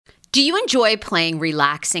Do you enjoy playing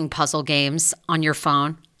relaxing puzzle games on your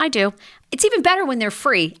phone? I do. It's even better when they're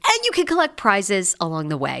free, and you can collect prizes along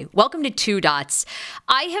the way. Welcome to Two Dots.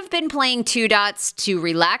 I have been playing Two Dots to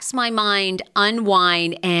relax my mind,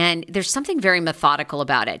 unwind, and there's something very methodical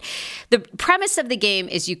about it. The premise of the game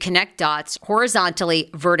is you connect dots horizontally,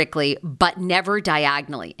 vertically, but never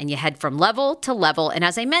diagonally, and you head from level to level. And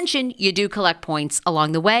as I mentioned, you do collect points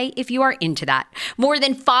along the way if you are into that. More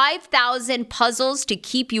than 5,000 puzzles to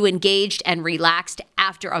keep you engaged and relaxed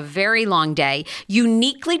after a very long day.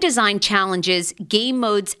 Uniquely designed challenges, game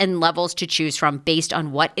modes, and levels to choose from based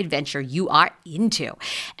on what adventure you are into.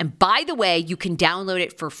 And by the way, you can download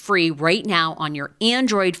it for free right now on your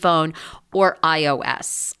Android phone or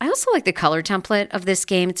iOS. I also like the color template of this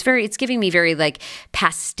game. It's giving me very like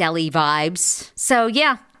pastel-y vibes. So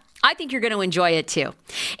yeah, I think you're going to enjoy it too.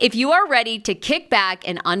 If you are ready to kick back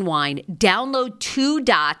and unwind, download Two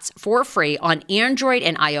Dots for free on Android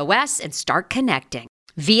and iOS and start connecting.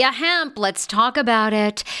 Via Hemp, let's talk about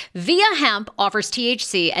it. Via Hemp offers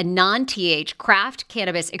THC and non-TH craft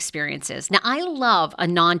cannabis experiences. Now, I love a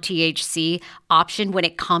non-THC option when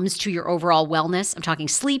it comes to your overall wellness. I'm talking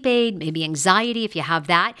sleep aid, maybe anxiety if you have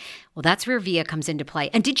that. Well, that's where Via comes into play.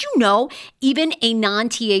 And did you know even a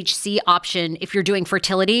non-THC option, if you're doing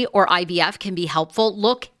fertility or IVF, can be helpful?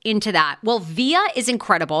 Look into that. Well, Via is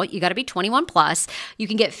incredible. You got to be 21 plus. You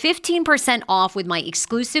can get 15% off with my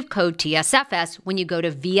exclusive code TSFS when you go to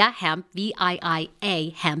Via Hemp,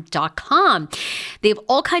 VIIA hemp.com. They have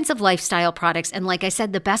all kinds of lifestyle products. And like I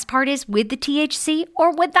said, the best part is with the THC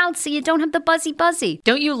or without, so you don't have the buzzy.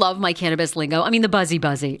 Don't you love my cannabis lingo? I mean, the buzzy.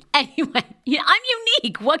 Anyway, I'm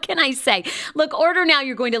unique. What can I say? Look, order now.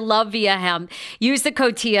 You're going to love Via Hemp. Use the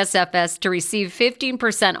code TSFS to receive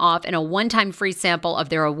 15% off and a one-time free sample of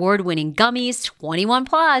their award-winning gummies, 21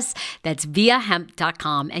 plus. That's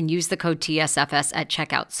viahemp.com, and use the code TSFS at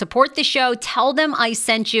checkout. Support the show. Tell them I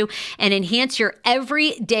sent you, and enhance your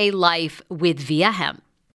everyday life with Via Hemp.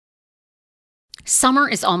 Summer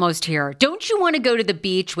is almost here. Don't you want to go to the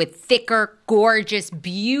beach with thicker, gorgeous,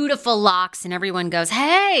 beautiful locks, and everyone goes,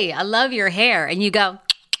 "Hey, I love your hair," and you go,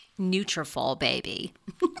 "Nutrafol, baby."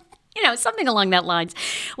 Something along that lines.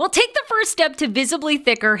 Well, take the first step to visibly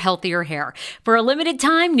thicker, healthier hair. For a limited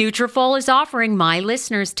time, Nutrafol is offering my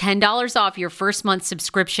listeners $10 off your first month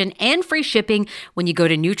subscription and free shipping when you go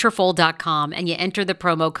to Nutrafol.com and you enter the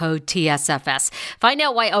promo code TSFS. Find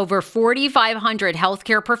out why over 4,500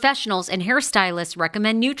 healthcare professionals and hairstylists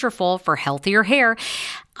recommend Nutrafol for healthier hair.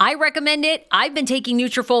 I recommend it. I've been taking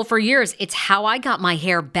Nutrafol for years. It's how I got my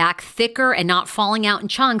hair back thicker and not falling out in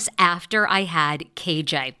chunks after I had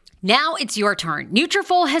KJ. Now it's your turn.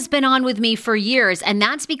 Nutrafol has been on with me for years, and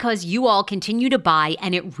that's because you all continue to buy,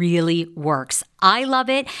 and it really works. I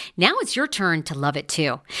love it. Now it's your turn to love it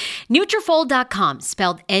too. Nutrafol.com,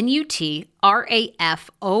 spelled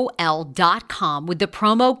Nutrafol.com with the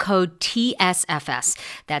promo code TSFS.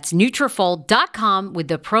 That's Nutrafol.com with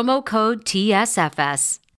the promo code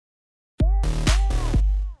TSFS.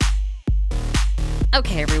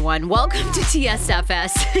 Okay, everyone, welcome to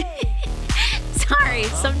TSFS. Sorry,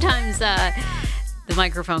 sometimes the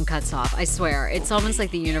microphone cuts off. I swear. It's almost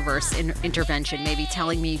like the universe intervention, maybe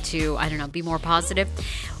telling me to, be more positive.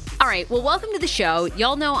 All right, well, welcome to the show.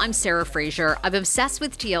 Y'all know I'm Sarah Fraser. I'm obsessed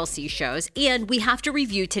with TLC shows, and we have to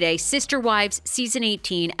review today Sister Wives, Season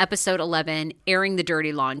 18, Episode 11, Airing the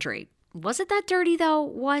Dirty Laundry. Was it that dirty, though?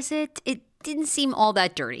 Was it? It didn't seem all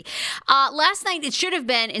that dirty. Last night, it should have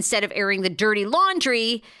been, instead of airing the dirty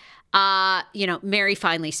laundry, Meri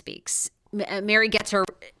finally speaks. Meri gets her,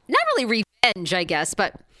 not really revenge, I guess,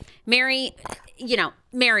 but Meri,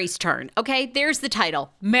 Meri's turn. Okay, there's the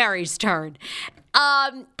title, Meri's turn.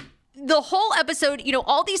 The whole episode,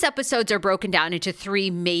 all these episodes are broken down into three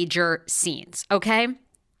major scenes, okay?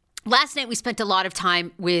 Last night, we spent a lot of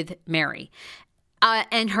time with Meri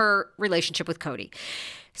and her relationship with Kody.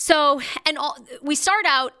 So, we start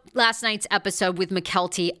out last night's episode with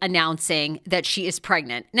Mykelti announcing that she is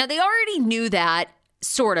pregnant. Now, they already knew that,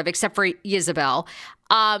 sort of, except for Isabel.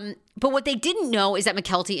 But what they didn't know is that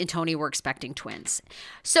Mykelti and Tony were expecting twins.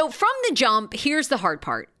 So from the jump, here's the hard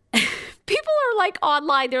part. People are like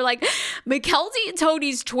online, they're like, Mykelti and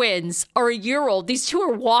Tony's twins are a year old. These two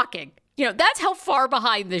are walking. That's how far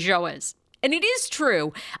behind the show is. And it is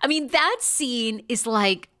true. I mean, that scene is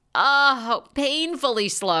like, painfully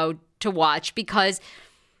slow to watch because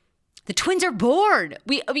the twins are born.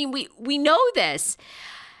 We know this.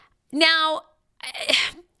 Now,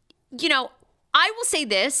 I will say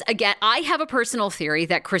this again. I have a personal theory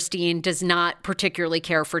that Christine does not particularly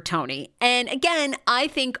care for Tony. And again, I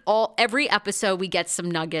think every episode we get some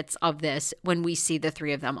nuggets of this when we see the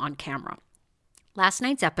three of them on camera. last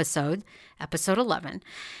night's episode 11,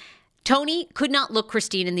 Tony could not look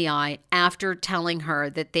Christine in the eye after telling her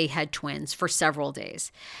that they had twins for several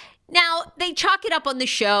days. Now, they chalk it up on the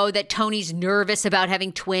show that Tony's nervous about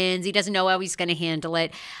having twins. He doesn't know how he's going to handle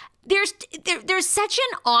it. There's such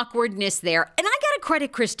an awkwardness there. And I got to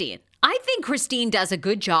credit Christine. I think Christine does a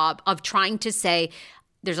good job of trying to say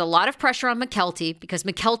there's a lot of pressure on Mykelti because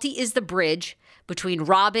Mykelti is the bridge between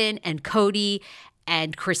Robin and Kody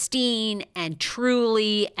and Christine and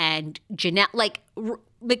Truly and Jeanette. Like,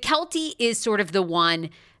 Mykelti is sort of the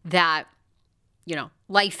one that, you know,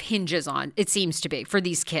 life hinges on, it seems to be, for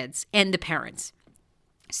these kids and the parents.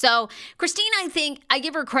 So Christine, I think, I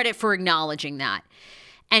give her credit for acknowledging that.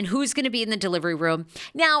 And who's going to be in the delivery room.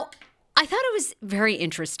 Now, I thought it was very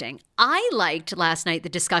interesting. I liked last night the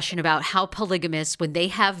discussion about how polygamists, when they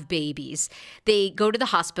have babies, they go to the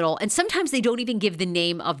hospital and sometimes they don't even give the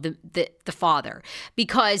name of the father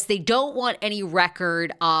because they don't want any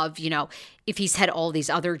record of, you know, if he's had all these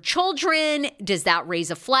other children, does that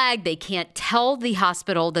raise a flag? They can't tell the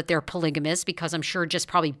hospital that they're polygamous because I'm sure just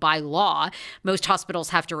probably by law, most hospitals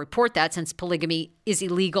have to report that since polygamy is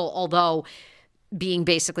illegal, although being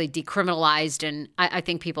basically decriminalized. And I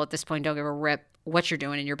think people at this point don't give a rip what you're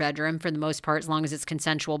doing in your bedroom for the most part, as long as it's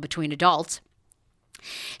consensual between adults.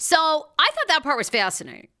 So I thought that part was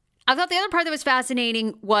fascinating. I thought the other part that was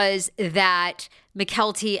fascinating was that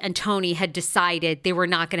Mykelti and Tony had decided they were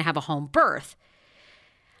not going to have a home birth.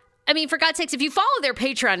 I mean, for God's sakes, if you follow their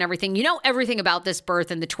Patreon and everything, you know everything about this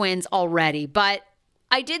birth and the twins already. But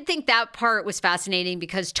I did think that part was fascinating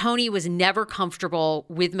because Tony was never comfortable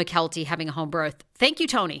with Mykelti having a home birth. Thank you,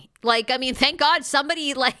 Tony. Like, I mean, thank God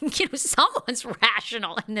somebody, like, you know, someone's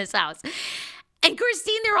rational in this house. And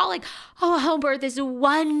Christine, they're all like, oh, a home birth is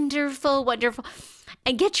wonderful, wonderful.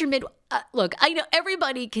 And get your look, I know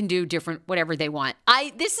everybody can do different, whatever they want.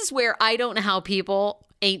 This is where I don't know how people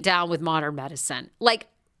ain't down with modern medicine. Like,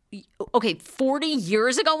 okay, 40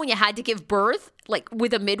 years ago when you had to give birth, like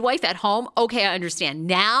with a midwife at home, okay, I understand.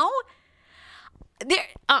 Now,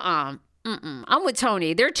 I'm with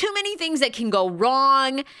Tony. There are too many things that can go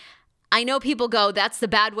wrong. I know people go, that's the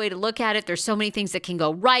bad way to look at it. There's so many things that can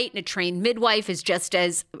go right, and a trained midwife is just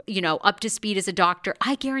as, you know, up to speed as a doctor.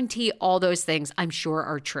 I guarantee all those things, I'm sure,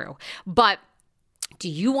 are true. But do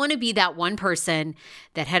you want to be that one person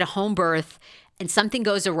that had a home birth and something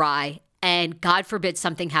goes awry and God forbid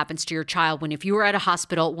something happens to your child, when if you were at a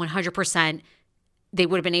hospital, 100%, they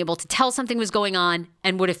would have been able to tell something was going on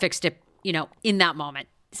and would have fixed it, you know, in that moment?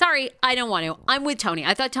 Sorry, I don't want to. I'm with Tony.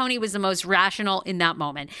 I thought Tony was the most rational in that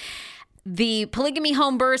moment. The polygamy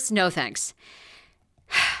home births, no thanks.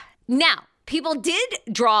 Now, people did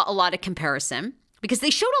draw a lot of comparison because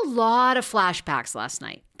they showed a lot of flashbacks last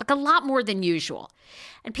night, like a lot more than usual.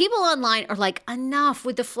 And people online are like, enough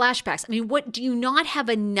with the flashbacks. I mean, what, do you not have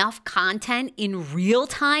enough content in real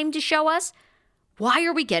time to show us? Why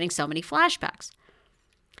are we getting so many flashbacks?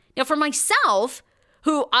 Now, for myself,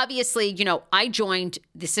 who obviously, you know, I joined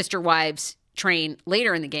the Sister Wives train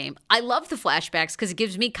later in the game, I love the flashbacks because it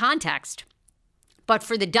gives me context. But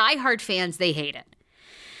for the diehard fans, they hate it.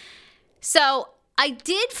 So I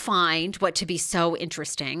did find what to be so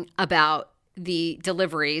interesting about the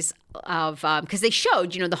deliveries of, because they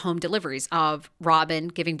showed, you know, the home deliveries of Robin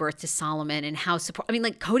giving birth to Solomon and how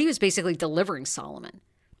like Kody was basically delivering Solomon.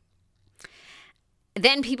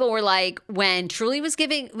 Then people were like, when Truly was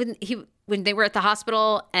giving, when they were at the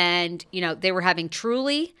hospital and, you know, they were having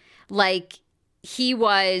Truly, like he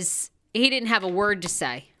didn't have a word to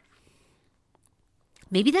say.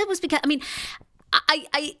 Maybe that was because, I mean,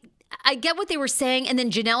 I get what they were saying. And then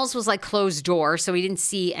Janelle's was like closed door, so he didn't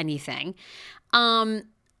see anything. I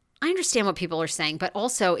understand what people are saying, but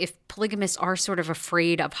also if polygamists are sort of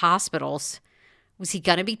afraid of hospitals, was he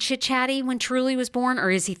going to be chit-chatty when Truly was born?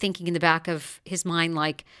 Or is he thinking in the back of his mind,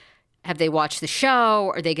 like, have they watched the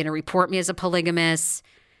show? Are they going to report me as a polygamist?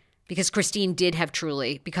 Because Christine did have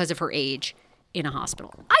Truly because of her age in a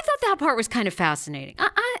hospital. I thought that part was kind of fascinating.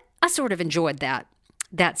 I sort of enjoyed that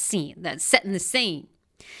scene, that setting the scene.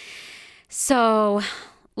 So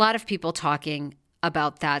a lot of people talking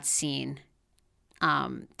about that scene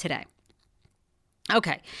today.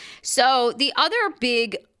 Okay. So the other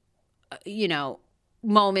big,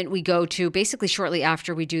 moment we go to basically shortly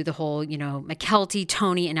after we do the whole, Mykelti,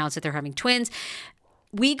 Tony announced that they're having twins.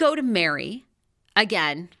 We go to Meri,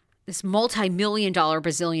 again, this multi-million dollar,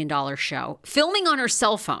 bazillion dollar show, filming on her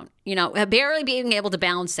cell phone, barely being able to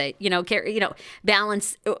balance it,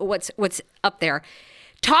 balance what's up there,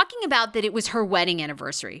 talking about that it was her wedding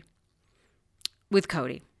anniversary with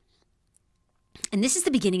Kody. And this is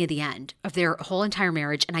the beginning of the end of their whole entire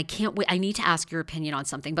marriage. And I can't wait. I need to ask your opinion on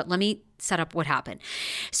something, but let me set up what happened.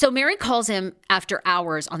 So Meri calls him after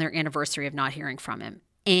hours on their anniversary of not hearing from him.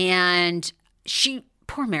 And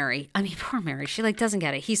poor Meri, she like doesn't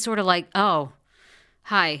get it. He's sort of like, oh,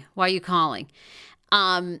 hi, why are you calling?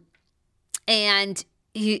 And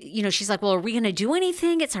she's like, well, are we going to do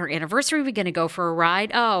anything? It's our anniversary. Are we going to go for a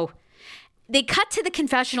ride? Oh, they cut to the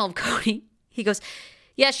confessional of Kody. He goes,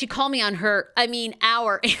 yeah, she called me on our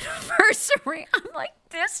anniversary. I'm like,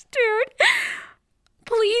 this dude,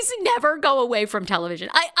 please never go away from television.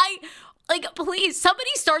 Please, somebody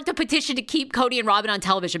start the petition to keep Kody and Robyn on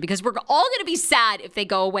television because we're all going to be sad if they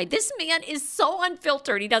go away. This man is so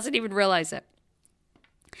unfiltered. He doesn't even realize it.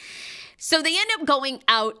 So they end up going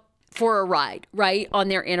out for a ride, right, on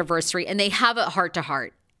their anniversary, and they have a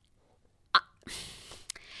heart-to-heart.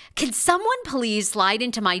 Can someone please slide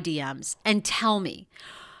into my DMs and tell me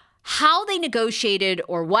how they negotiated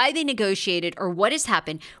or why they negotiated or what has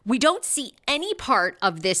happened? We don't see any part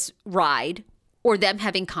of this ride or them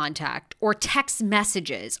having contact or text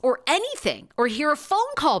messages or anything or hear a phone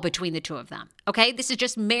call between the two of them, okay? This is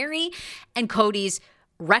just Meri and Kody's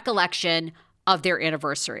recollection of their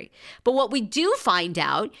anniversary. But what we do find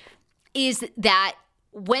out is that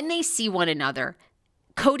when they see one another,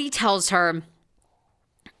 Kody tells her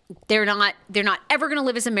they're not ever going to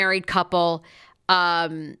live as a married couple.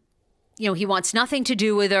 He wants nothing to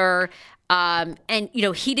do with her. And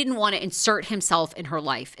he didn't want to insert himself in her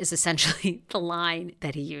life is essentially the line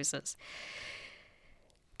that he uses.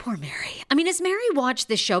 Poor Meri. I mean, has Meri watched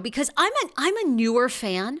this show? Because I'm a newer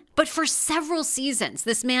fan, but for several seasons,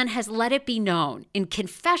 this man has let it be known in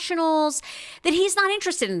confessionals that he's not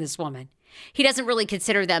interested in this woman. He doesn't really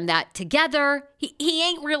consider them that together. He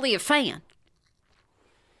ain't really a fan.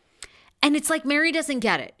 And it's like Meri doesn't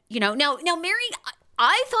get it. Now Meri,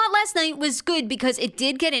 I thought last night was good because it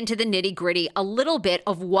did get into the nitty gritty a little bit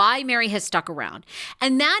of why Meri has stuck around.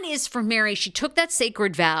 And that is for Meri, she took that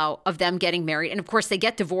sacred vow of them getting married. And of course they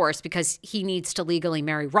get divorced because he needs to legally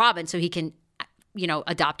marry Robyn so he can,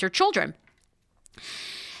 adopt her children.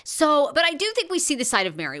 So, but I do think we see the side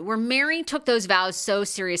of Meri where Meri took those vows so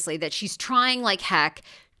seriously that she's trying like heck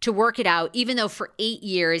to work it out, even though for 8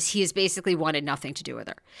 years he has basically wanted nothing to do with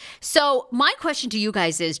her. So my question to you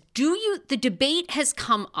guys is, the debate has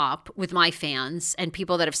come up with my fans and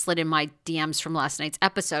people that have slid in my DMs from last night's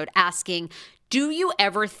episode asking, do you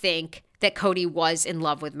ever think that Kody was in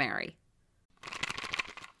love with Meri?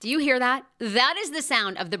 Do you hear that? That is the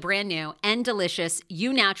sound of the brand new and delicious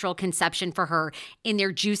Eu Natural Conception for Her in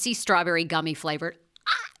their juicy strawberry gummy flavored.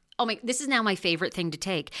 Oh my, this is now my favorite thing to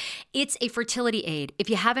take. It's a fertility aid.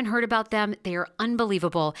 If you haven't heard about them, they are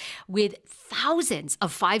unbelievable with thousands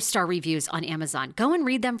of 5-star reviews on Amazon. Go and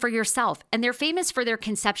read them for yourself. And they're famous for their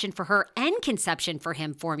Conception for Her and Conception for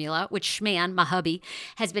Him formula, which Schman, my hubby,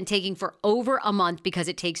 has been taking for over a month because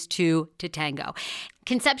it takes 2 to tango.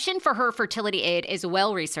 Conception for Her fertility aid is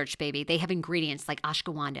well-researched, baby. They have ingredients like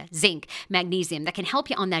ashwagandha, zinc, magnesium that can help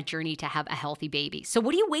you on that journey to have a healthy baby. So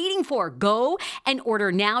what are you waiting for? Go and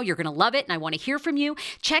order now. You're going to love it, and I want to hear from you.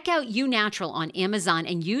 Check out Eu Natural on Amazon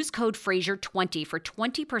and use code Fraser20 for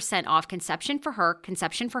 20% off Conception for Her,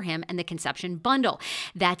 Conception for Him, and the Conception Bundle.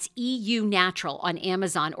 That's EU Natural on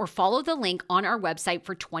Amazon, or follow the link on our website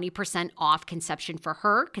for 20% off Conception for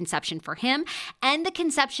Her, Conception for Him, and the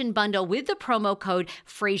Conception Bundle with the promo code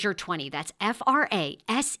Fraser20. That's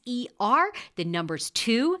Fraser, the numbers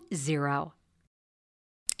 20.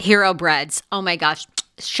 Hero breads. Oh my gosh.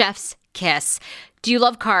 Chef's kiss. Do you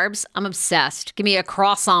love carbs? I'm obsessed. Give me a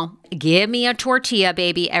croissant. Give me a tortilla,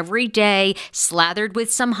 baby, every day, slathered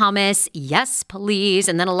with some hummus. Yes, please.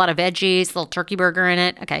 And then a lot of veggies, a little turkey burger in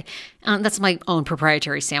it. Okay. That's my own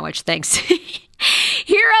proprietary sandwich. Thanks.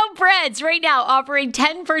 Hero breads right now offering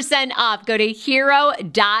 10% off. Go to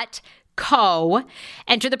hero.co.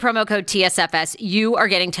 Enter the promo code TSFS. You are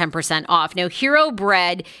getting 10% off. Now, Hero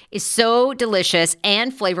bread is so delicious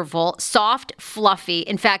and flavorful, soft, fluffy.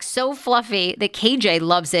 In fact, so fluffy that KJ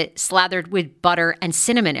loves it slathered with butter and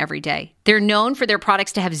cinnamon every day. They're known for their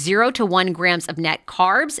products to have 0 to 1 grams of net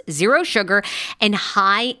carbs, 0 sugar, and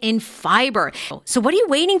high in fiber. So what are you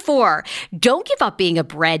waiting for? Don't give up being a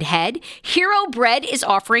breadhead. Hero Bread is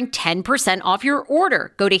offering 10% off your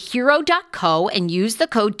order. Go to hero.co and use the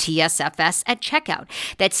code TSFS at checkout.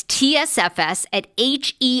 That's TSFS at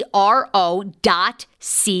HERO.CO.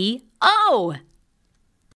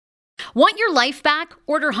 Want your life back?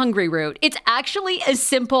 Order Hungry Root. It's actually as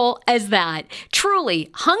simple as that. Truly,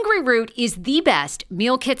 Hungry Root is the best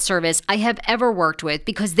meal kit service I have ever worked with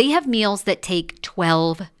because they have meals that take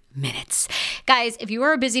 12 minutes. Guys, if you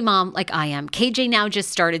are a busy mom like I am, KJ now just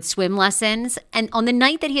started swim lessons. And on the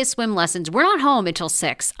night that he has swim lessons, we're not home until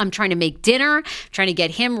 6. I'm trying to make dinner, trying to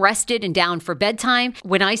get him rested and down for bedtime.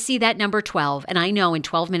 When I see that number 12, and I know in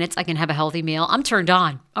 12 minutes I can have a healthy meal, I'm turned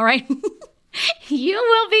on. All right. You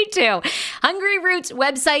will be too. Hungry Roots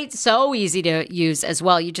website, so easy to use as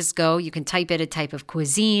well. You just go, you can type in a type of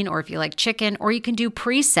cuisine, or if you like chicken, or you can do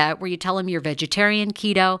preset where you tell them you're vegetarian,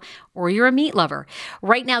 keto, or you're a meat lover.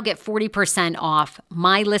 Right now, get 40% off.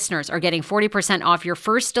 My listeners are getting 40% off your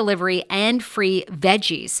first delivery and free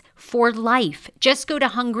veggies for life. Just go to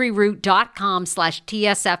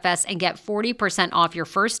hungryroot.com/TSFS and get 40% off your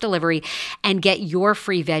first delivery and get your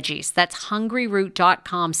free veggies. That's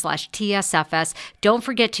hungryroot.com/TSFS. Don't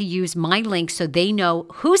forget to use my link so they know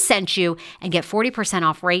who sent you and get 40%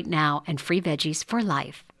 off right now and free veggies for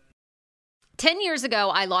life. 10 years ago,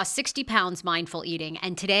 I lost 60 pounds mindful eating,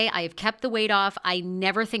 and today I have kept the weight off. I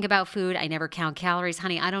never think about food. I never count calories.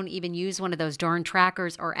 Honey, I don't even use one of those darn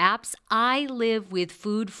trackers or apps. I live with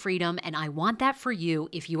food freedom, and I want that for you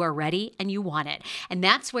if you are ready and you want it. And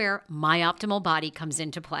that's where My Optimal Body comes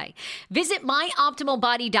into play. Visit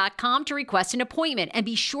myoptimalbody.com to request an appointment, and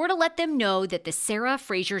be sure to let them know that the Sarah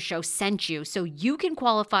Fraser Show sent you so you can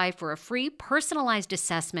qualify for a free personalized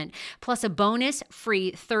assessment plus a bonus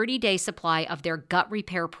free 30-day supply of their gut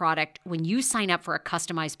repair product when you sign up for a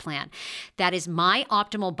customized plan. That is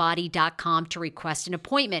myoptimalbody.com to request an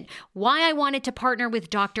appointment. Why I wanted to partner with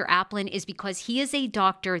Dr. Applin is because he is a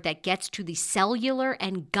doctor that gets to the cellular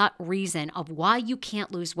and gut reason of why you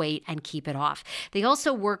can't lose weight and keep it off. They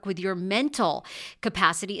also work with your mental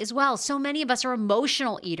capacity as well. So many of us are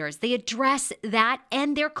emotional eaters. They address that,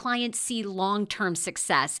 and their clients see long-term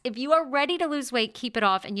success. If you are ready to lose weight, keep it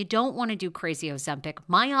off, and you don't want to do crazy Ozempic,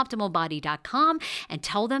 myoptimalbody.com, and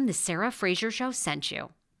tell them the Sarah Fraser Show sent you.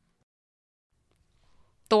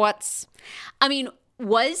 Thoughts? I mean,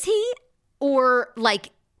 was he? Or like,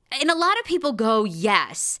 and a lot of people go,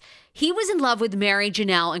 yes, he was in love with Meri,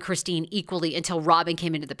 Janelle, and Christine equally until Robin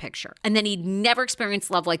came into the picture. And then he'd never experienced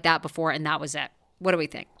love like that before, and that was it. What do we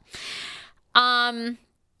think?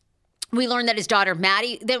 We learned that his daughter,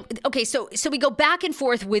 Maddie, so we go back and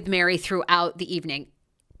forth with Meri throughout the evening.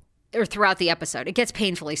 Or throughout the episode. It gets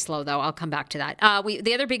painfully slow, though. I'll come back to that.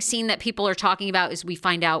 The other big scene that people are talking about is we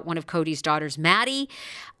find out one of Kody's daughters, Maddie,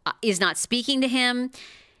 is not speaking to him.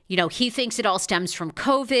 You know, he thinks it all stems from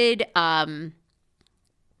COVID.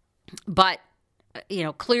 But, you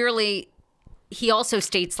know, clearly he also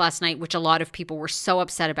states last night, which a lot of people were so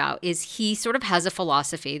upset about, is he sort of has a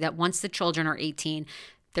philosophy that once the children are 18,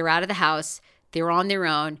 they're out of the house, they're on their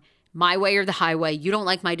own, my way or the highway. You don't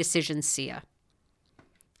like my decisions, see ya.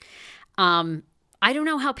 I don't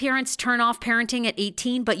know how parents turn off parenting at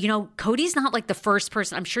 18, but, you know, Kody's not like the first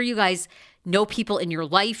person. I'm sure you guys know people in your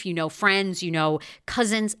life, you know, friends, you know,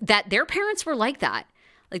 cousins, that their parents were like that.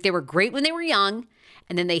 Like they were great when they were young,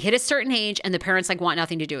 and then they hit a certain age and the parents like want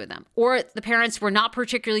nothing to do with them. Or the parents were not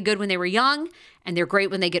particularly good when they were young and they're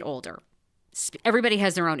great when they get older. Everybody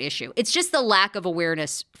has their own issue. It's just the lack of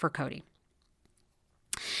awareness for Kody.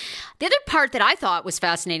 The other part that I thought was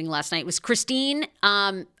fascinating last night was Janelle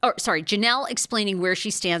explaining where she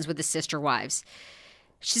stands with the sister wives.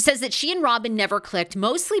 She says that she and Robin never clicked,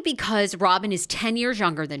 mostly because Robin is 10 years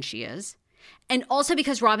younger than she is, and also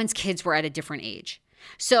because Robin's kids were at a different age.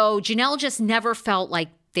 So Janelle just never felt like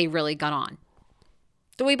they really got on.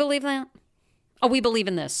 Do we believe that? Oh, we believe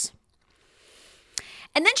in this.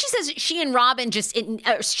 And then she says she and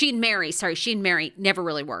Meri never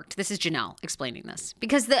really worked. This is Janelle explaining this.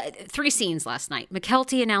 Because the 3 scenes last night,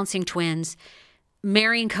 McKelty announcing twins,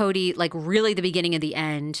 Meri and Kody, like really the beginning of the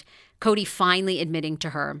end, Kody finally admitting to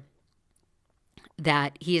her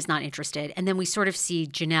that he is not interested. And then we sort of see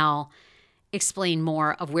Janelle explain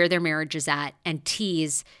more of where their marriage is at and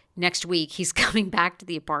tease next week he's coming back to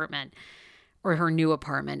the apartment or her new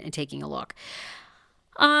apartment and taking a look.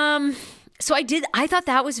 So I thought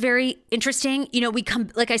that was very interesting. You know,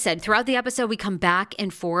 like I said, throughout the episode, we come back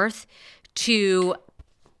and forth to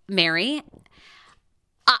Meri.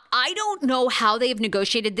 I don't know how they've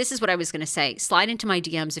negotiated. This is what I was going to say. Slide into my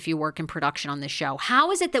DMs if you work in production on this show.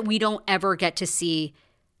 How is it that we don't ever get to see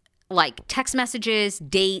like text messages,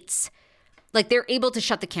 dates? Like they're able to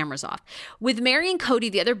shut the cameras off. With Meri and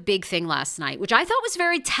Kody, the other big thing last night, which I thought was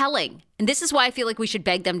very telling, and this is why I feel like we should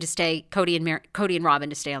beg them to stay, Kody and Robin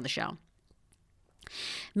to stay on the show.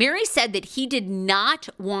 Meri said that he did not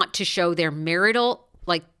want to show their marital,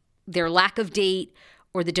 like their lack of date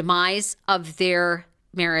or the demise of their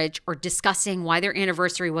marriage or discussing why their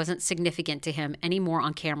anniversary wasn't significant to him anymore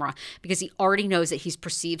on camera because he already knows that he's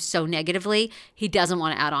perceived so negatively. He doesn't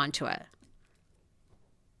want to add on to it.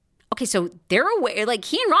 Okay, so they're aware, like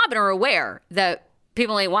he and Robin are aware that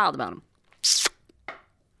people ain't wild about him.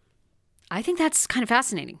 I think that's kind of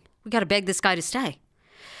fascinating. We got to beg this guy to stay.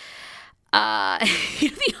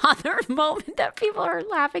 The other moment that people are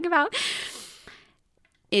laughing about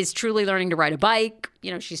is Truly learning to ride a bike.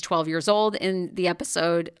 She's 12 years old in the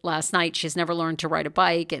episode last night. She's never learned to ride a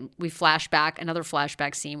bike. And we another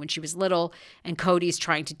flashback scene when she was little, and Kody's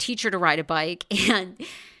trying to teach her to ride a bike, and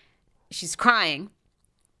she's crying.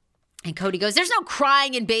 And Kody goes, "There's no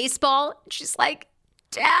crying in baseball." And she's like,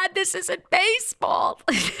 "Dad, this isn't baseball."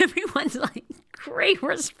 Everyone's like, great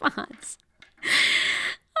response.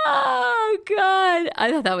 Oh, God. I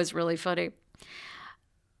thought that was really funny.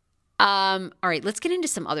 All right, let's get into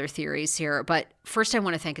some other theories here. But first, I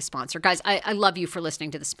want to thank a sponsor. Guys, I love you for listening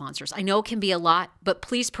to the sponsors. I know it can be a lot, but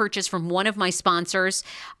please purchase from one of my sponsors.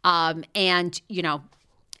 It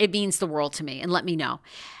means the world to me. And let me know.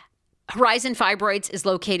 Horizon Fibroids is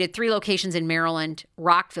located 3 locations in Maryland: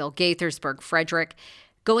 Rockville, Gaithersburg, Frederick.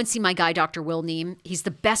 Go and see my guy, Dr. Will Neem. He's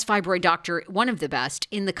the best fibroid doctor, one of the best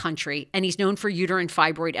in the country, and he's known for uterine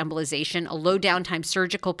fibroid embolization, a low downtime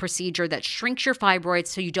surgical procedure that shrinks your fibroids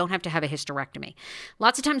so you don't have to have a hysterectomy.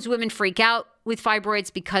 Lots of times women freak out with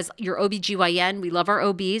fibroids because your OBGYN, we love our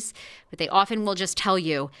OBs, but they often will just tell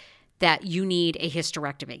you that you need a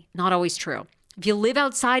hysterectomy. Not always true. If you live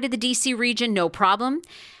outside of the DC region, no problem.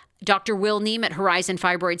 Dr. Will Neem at Horizon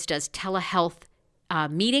Fibroids does telehealth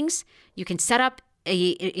meetings. You can set up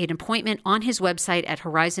an appointment on his website at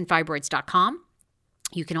horizonfibroids.com.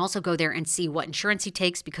 You can also go there and see what insurance he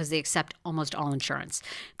takes because they accept almost all insurance.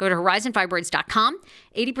 Go to horizonfibroids.com.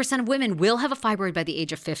 80% of women will have a fibroid by the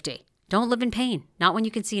age of 50. Don't live in pain. Not when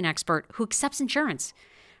you can see an expert who accepts insurance.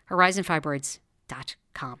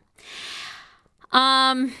 horizonfibroids.com.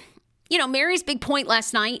 Meri's big point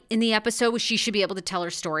last night in the episode was she should be able to tell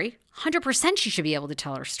her story. 100% she should be able to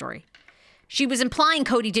tell her story. She was implying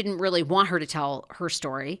Kody didn't really want her to tell her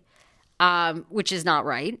story, which is not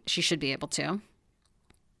right. She should be able to.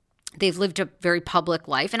 They've lived a very public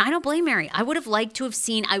life, and I don't blame Meri. I would have liked to have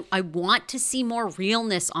seen, I want to see more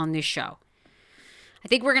realness on this show. I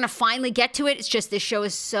think we're going to finally get to it. It's just this show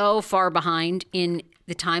is so far behind in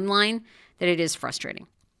the timeline that it is frustrating.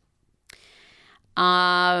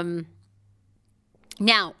 Now,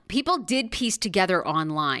 people did piece together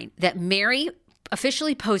online that Meri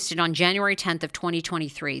officially posted on January 10th of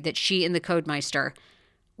 2023 that she and the Codemeister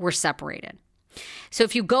were separated. So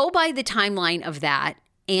if you go by the timeline of that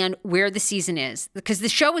and where the season is, because the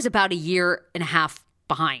show is about 1.5 years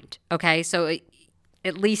behind, okay? So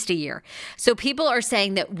at least a year. So people are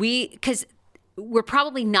saying that because we're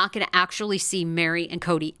probably not going to actually see Meri and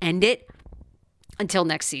Kody end it until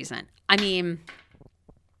next season. I mean,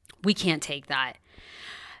 we can't take that.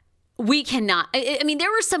 We cannot. I mean, there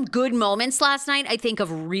were some good moments last night, I think,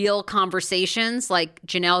 of real conversations, like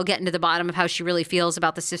Janelle getting to the bottom of how she really feels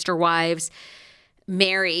about the sister wives.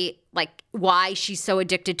 Meri, like why she's so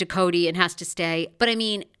addicted to Kody and has to stay. But I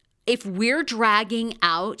mean, if we're dragging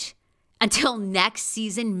out until next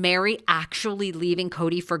season, Meri actually leaving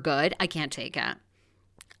Kody for good, I can't take it.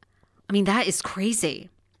 I mean, that is crazy.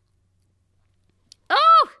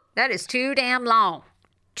 Oh, that is too damn long.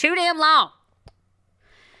 Too damn long.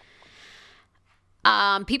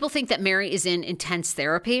 People think that Meri is in intense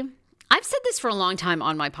therapy. I've said this for a long time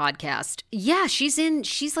on my podcast. Yeah, she's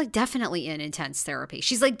like definitely in intense therapy.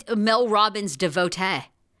 She's like a Mel Robbins devotee.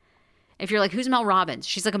 If you're like, who's Mel Robbins?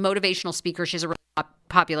 She's like a motivational speaker. She has a really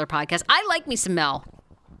popular podcast. I like me some Mel.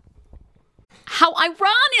 How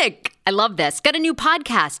ironic. I love this. Got a new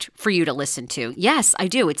podcast for you to listen to. Yes, I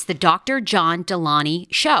do. It's the Dr. John Delaney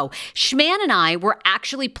Show. Schman and I were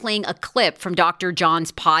actually playing a clip from Dr.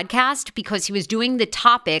 John's podcast because he was doing the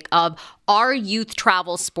topic of are youth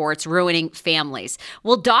travel sports ruining families?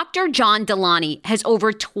 Well, Dr. John Delaney has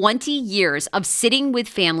over 20 years of sitting with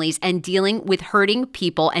families and dealing with hurting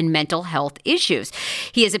people and mental health issues.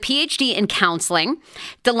 He has a PhD in counseling.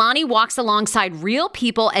 Delaney walks alongside real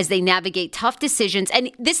people as they navigate tough decisions.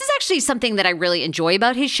 And this is actually something that I really enjoy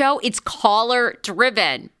about his show. It's caller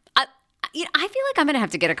driven. I feel like I'm going to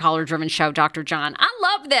have to get a caller-driven show, Dr. John. I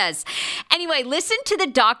love this. Anyway, listen to the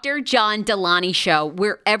Dr. John Delaney Show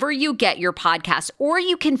wherever you get your podcast, or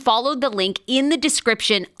you can follow the link in the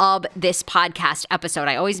description of this podcast episode.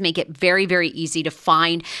 I always make it very, very easy to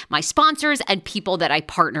find my sponsors and people that I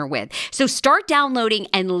partner with. So start downloading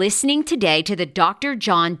and listening today to the Dr.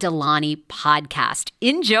 John Delaney podcast.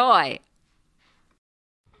 Enjoy.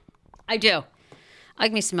 I do. I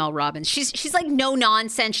like me some Mel Robbins. She's like no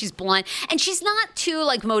nonsense. She's blunt. And she's not too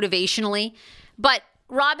like motivationally. But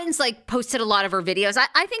Robin's like posted a lot of her videos.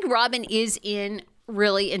 I think Robin is in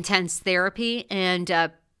really intense therapy. And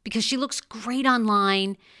because she looks great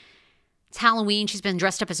online. It's Halloween. She's been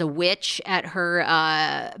dressed up as a witch at her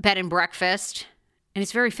bed and breakfast. And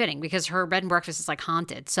it's very fitting because her bed and breakfast is like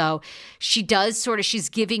haunted. So she does she's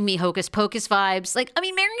giving me Hocus Pocus vibes. Like, I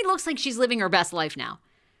mean, Meri looks like she's living her best life now.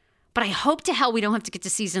 But I hope to hell we don't have to get to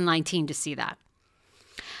season 19 to see that.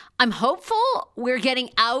 I'm hopeful we're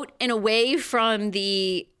getting out and away from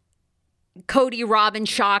the Kody Robin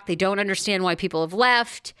shock. They don't understand why people have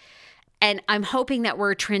left. And I'm hoping that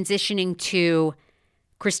we're transitioning to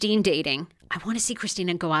Christine dating. I want to see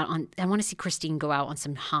Christine go out on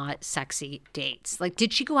some hot, sexy dates. Like,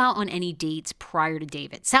 did she go out on any dates prior to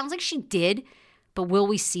David? Sounds like she did, but will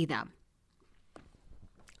we see them?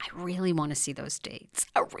 I really want to see those dates.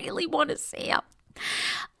 I really want to see them.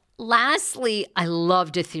 Lastly, I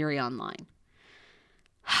loved a theory online.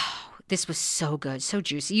 This was so good, so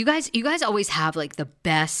juicy. You guys always have like the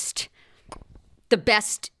best,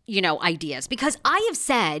 ideas, because I have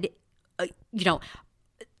said,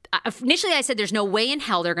 initially I said there's no way in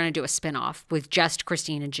hell they're going to do a spinoff with just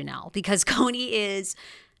Christine and Janelle, because Kody is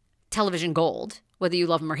television gold, whether you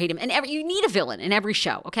love him or hate him. And you need a villain in every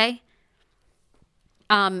show, okay?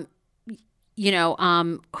 Who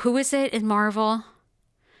is it in Marvel?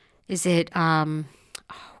 Is it, oh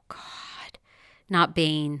God, not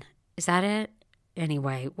Bane. Is that it?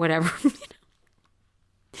 Anyway, whatever.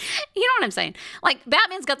 You know what I'm saying? Like,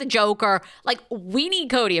 Batman's got the Joker. Like, we need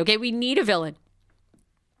Kody, okay? We need a villain.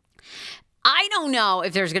 I don't know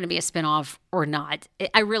if there's going to be a spinoff or not.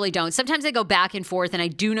 I really don't. Sometimes I go back and forth, and I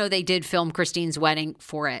do know they did film Christine's wedding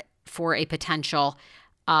for a potential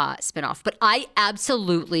spinoff. But I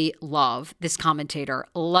absolutely love this commentator,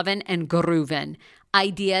 Lovin' and Groovin',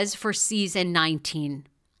 ideas for season 19.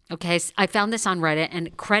 Okay, so I found this on Reddit,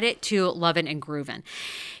 and credit to Lovin' and Groovin'.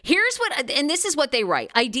 And this is what they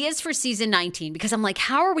write: ideas for season 19. Because I'm like,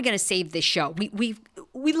 how are we going to save this show? We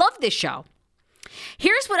love this show.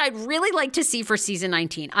 Here's what I'd really like to see for season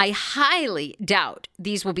 19. I highly doubt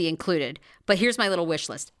these will be included, but here's my little wish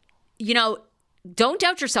list. Don't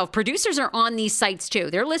doubt yourself. Producers are on these sites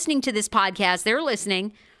too. They're listening to this podcast. They're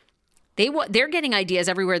listening. They're getting ideas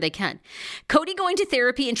everywhere they can. Kody going to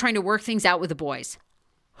therapy and trying to work things out with the boys.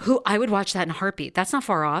 I would watch that in a heartbeat. That's not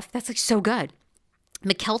far off. That's like so good.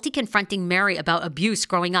 McKelty confronting Meri about abuse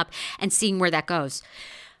growing up and seeing where that goes.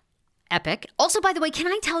 Epic. Also, by the way, can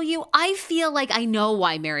I tell you, I feel like I know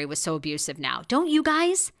why Meri was so abusive now. Don't you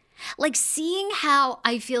guys? Like, seeing how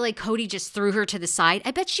I feel like Kody just threw her to the side.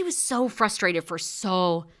 I bet she was so frustrated for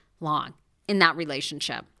so long in that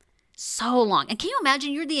relationship. So long. And can you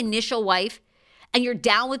imagine you're the initial wife and you're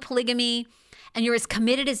down with polygamy and you're as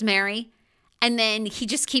committed as Meri, and then he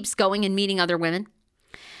just keeps going and meeting other women?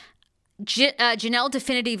 Janelle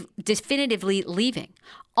definitively leaving.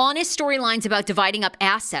 Honest storylines about dividing up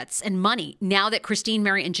assets and money now that Christine,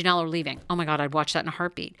 Meri, and Janelle are leaving. Oh my God, I'd watch that in a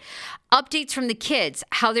heartbeat. Updates from the kids,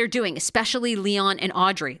 how they're doing, especially Leon and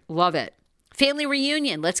Audrey. Love it. Family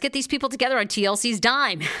reunion. Let's get these people together on TLC's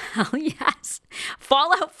dime. Hell yes.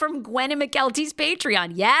 Fallout from Gwen and McKelty's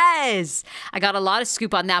Patreon. Yes. I got a lot of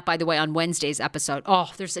scoop on that, by the way, on Wednesday's episode.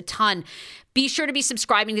 Oh, there's a ton. Be sure to be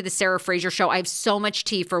subscribing to the Sarah Fraser Show. I have so much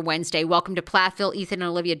tea for Wednesday. Welcome to Plathville. Ethan and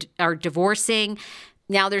Olivia are divorcing.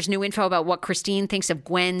 Now there's new info about what Christine thinks of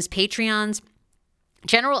Gwen's Patreons.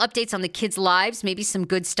 General updates on the kids' lives, maybe some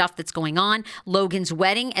good stuff that's going on. Logan's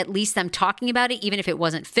wedding, at least them talking about it, even if it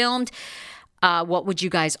wasn't filmed. What would you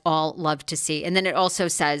guys all love to see? And then it also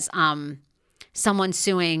says someone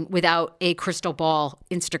suing without a crystal ball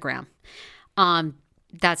Instagram.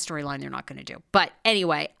 That storyline they're not going to do. But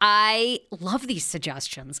anyway, I love these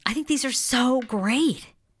suggestions. I think these are so great.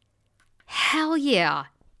 Hell yeah.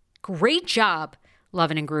 Great job,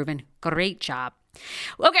 Lovin' and Groovin'. Great job.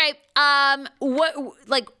 Okay,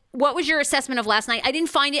 what was your assessment of last night? I didn't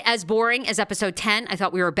find it as boring as episode 10. I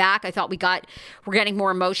thought we were back. I thought we're getting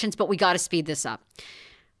more emotions, but we got to speed this up.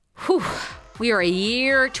 Whew. We are a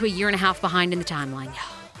year to a year and a half behind in the timeline.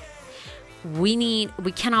 We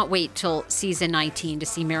cannot wait till season 19 to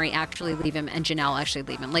see Meri actually leave him and Janelle actually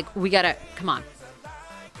leave him. Like, we gotta, come on.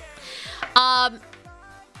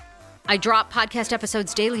 I drop podcast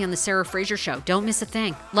episodes daily on the Sarah Fraser Show. Don't miss a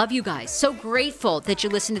thing. Love you guys. So grateful that you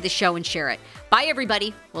listen to the show and share it. Bye,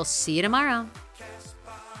 everybody. We'll see you tomorrow.